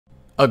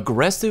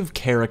Aggressive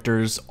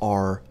characters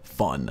are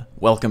fun.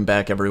 Welcome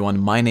back, everyone.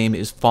 My name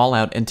is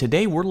Fallout, and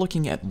today we're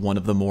looking at one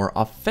of the more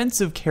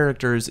offensive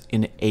characters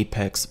in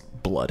Apex,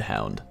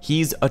 Bloodhound.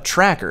 He's a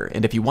tracker,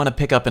 and if you want to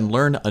pick up and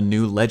learn a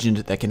new legend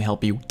that can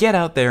help you get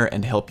out there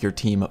and help your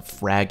team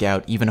frag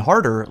out even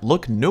harder,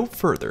 look no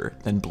further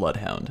than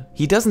Bloodhound.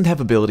 He doesn't have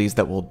abilities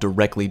that will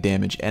directly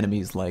damage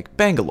enemies like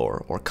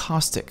Bangalore or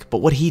Caustic,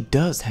 but what he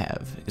does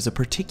have is a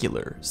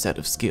particular set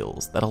of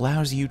skills that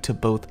allows you to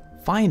both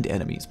find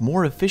enemies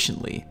more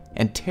efficiently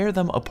and tear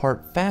them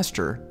apart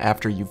faster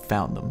after you've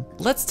found them.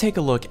 Let's take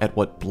a look at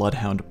what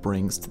Bloodhound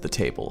brings to the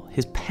table.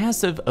 His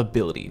passive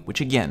ability,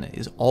 which again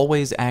is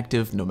always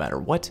active no matter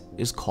what,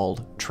 is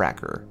called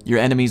Tracker. Your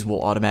enemies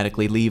will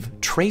automatically leave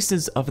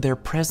traces of their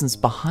presence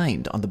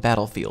behind on the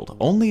battlefield,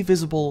 only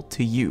visible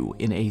to you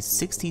in a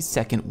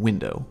 60-second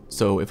window.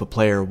 So if a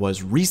player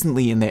was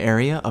recently in the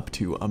area up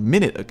to a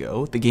minute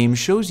ago, the game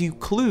shows you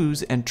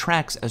clues and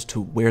tracks as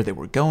to where they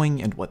were going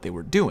and what they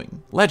were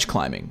doing. Ledge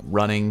climbing,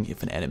 running,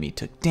 if an enemy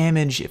took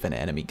damage, if an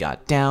enemy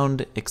got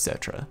downed,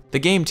 etc. The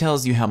game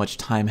tells you how much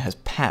time has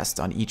passed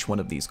on each one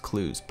of these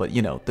clues, but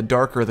you know, the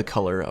darker the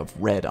color of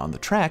red on the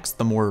tracks,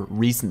 the more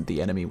recent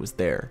the enemy was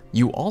there.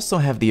 You also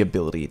have the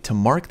ability to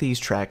mark these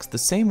tracks the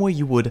same way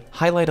you would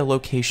highlight a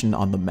location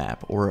on the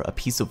map or a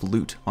piece of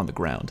loot on the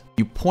ground.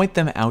 You point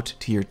them out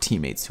to your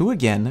teammates, who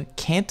again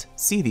can't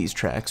see these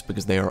tracks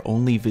because they are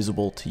only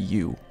visible to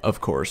you.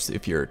 Of course,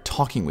 if you're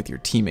talking with your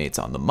teammates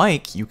on the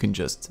mic, you can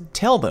just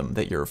tell them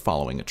that you're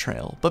following a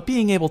trail, but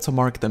being able to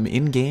mark them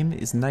in-game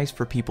is nice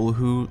for people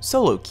who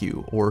solo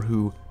queue or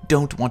who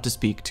don't want to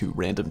speak to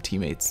random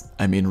teammates.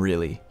 I mean,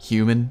 really,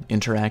 human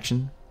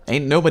interaction?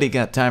 Ain't nobody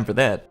got time for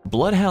that.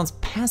 Bloodhound's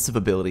passive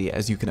ability,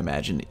 as you can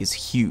imagine, is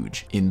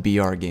huge. In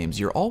BR games,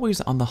 you're always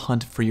on the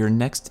hunt for your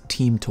next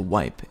team to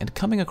wipe, and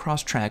coming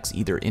across tracks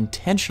either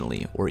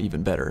intentionally or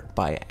even better,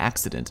 by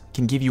accident,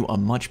 can give you a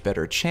much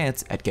better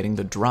chance at getting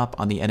the drop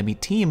on the enemy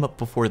team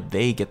before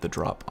they get the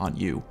drop on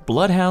you.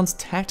 Bloodhound's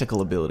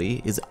tactical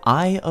ability is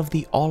Eye of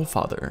the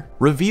Allfather.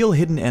 Reveal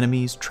hidden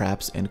enemies,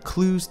 traps, and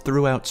clues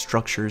throughout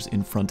structures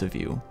in front of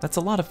you. That's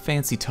a lot of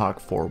fancy talk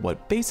for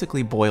what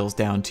basically boils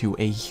down to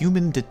a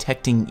human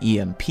detecting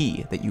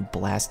EMP that you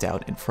blast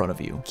out in front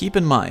of you. Keep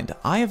in mind,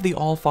 Eye of the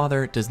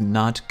Allfather does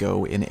not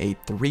go in a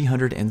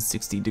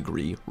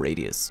 360-degree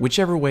radius.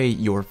 Whichever way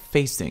you're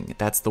facing,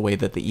 that's the way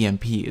that the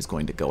EMP is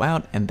going to go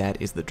out, and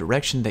that is the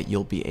direction that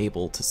you'll be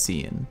able to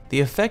see in. The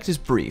effect is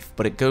brief,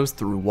 but it goes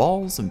through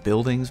walls and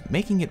buildings,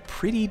 making it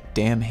pretty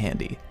damn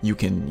handy. You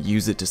can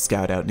use it to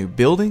scout out new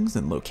buildings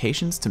and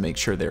locations to make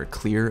sure they're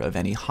clear of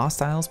any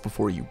hostiles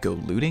before you go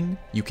looting.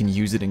 You can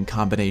use it in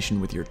combination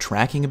with your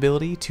tracking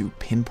ability to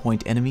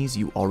pinpoint enemies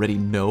you already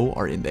know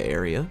are in the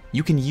area.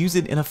 You can use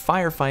it in a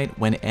firefight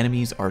when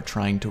enemies are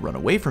trying to run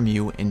away from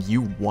you and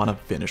you want to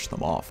finish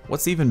them off.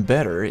 What's even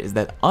better is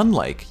that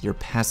unlike your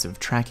passive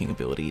tracking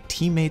ability,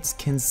 teammates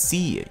can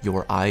see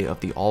your Eye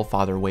of the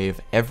Allfather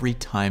wave every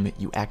time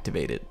you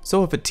activate it.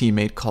 So if a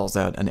teammate calls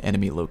out an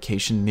enemy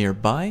location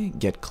nearby,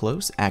 get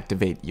close,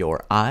 activate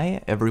your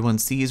eye, everyone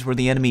sees where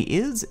the enemy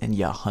is, and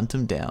you hunt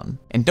them down.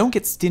 And don't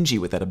get stingy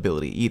with that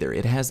ability either.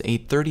 It has a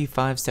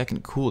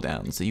 35-second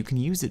cooldown, so you can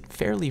use it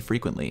fairly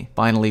frequently.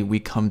 Finally, we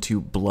come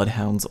to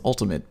Bloodhound's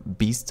ultimate,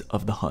 Beast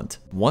of the Hunt.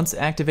 Once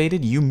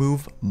activated, you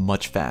move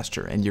much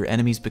faster, and your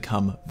enemies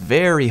become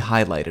very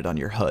highlighted on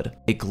your HUD.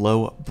 They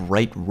glow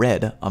bright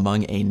red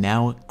among a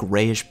now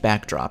grayish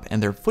backdrop,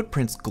 and their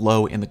footprints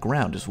glow in the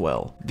ground as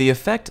well. The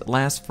effect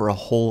lasts for a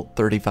whole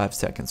 35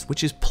 seconds,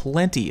 which is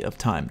plenty of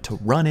time to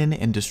run in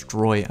and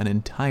destroy an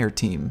entire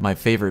team. My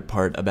favorite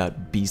part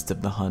about Beast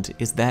of the Hunt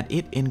is that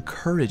it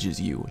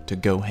encourages you to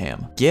go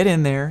ham. Get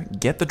in there,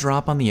 get the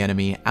drop on the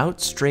enemy,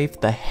 outstrafe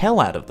the hell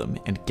out of them,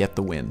 and get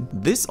the win.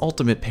 This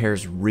ultimate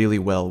pairs really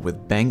well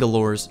with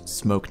Bangalore's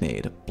Smoke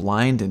Nade.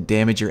 Blind and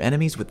damage your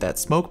enemies with that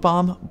smoke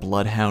bomb,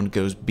 Bloodhound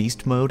goes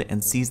beast mode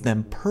and sees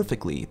them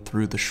perfectly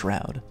through the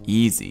shroud.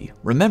 Easy.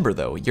 Remember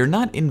though, you're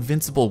not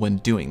invincible when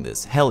doing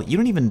this. Hell, you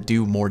don't even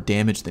do more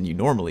damage than you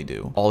normally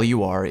do. All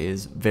you are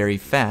is very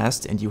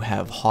fast and you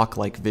have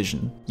hawk-like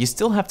vision. You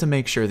still have to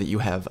make sure that you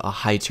have a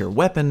high-tier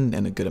weapon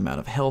and a good amount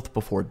of health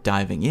before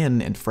diving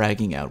in and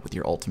fragging out with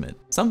your ultimate.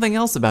 Something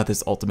else about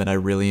this ultimate I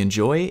really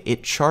enjoy,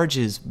 it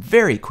charges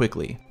very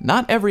quickly.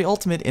 Not every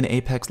ultimate in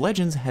Apex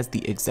Legends has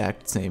the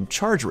exact same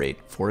charge rate.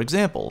 For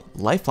example,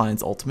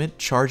 Lifeline's ultimate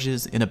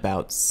charges in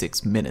about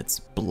 6 minutes.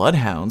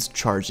 Bloodhound's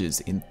charges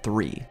in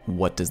 3.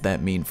 What does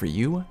that mean for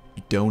you?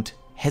 Don't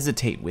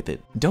hesitate with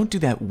it. Don't do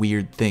that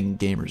weird thing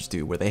gamers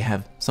do where they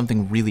have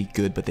something really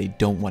good but they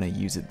don't want to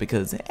use it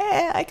because,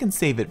 I can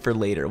save it for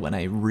later when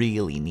I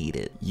really need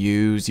it.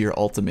 Use your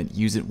ultimate,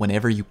 use it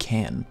whenever you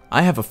can.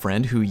 I have a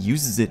friend who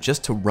uses it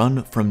just to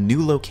run from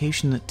new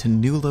location to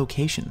new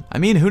location. I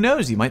mean, who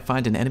knows, you might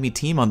find an enemy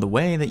team on the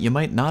way that you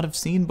might not have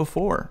seen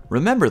before.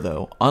 Remember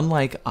though,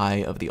 unlike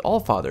Eye of the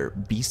Allfather,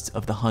 Beast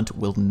of the Hunt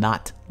will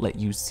not let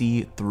you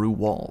see through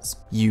walls.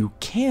 You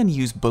can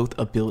use both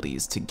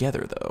abilities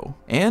together though.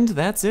 And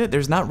that that's it.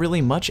 There's not really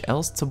much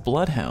else to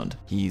Bloodhound.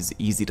 He's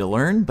easy to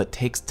learn, but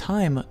takes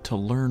time to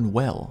learn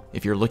well.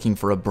 If you're looking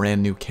for a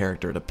brand new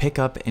character to pick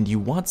up and you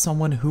want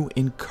someone who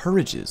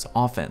encourages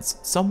offense,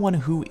 someone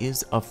who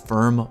is a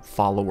firm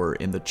follower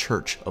in the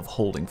church of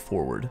holding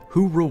forward,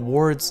 who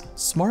rewards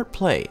smart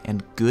play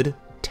and good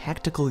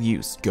tactical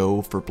use,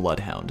 go for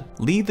Bloodhound.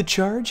 Lead the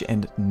charge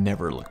and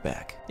never look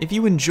back. If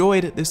you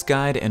enjoyed this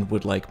guide and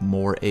would like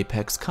more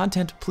Apex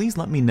content, please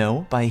let me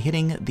know by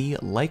hitting the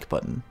like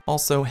button.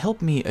 Also,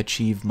 help me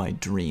achieve my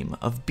dream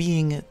of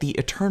being the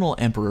eternal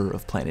emperor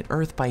of planet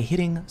Earth by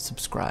hitting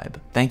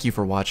subscribe. Thank you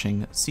for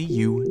watching. See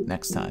you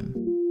next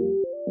time.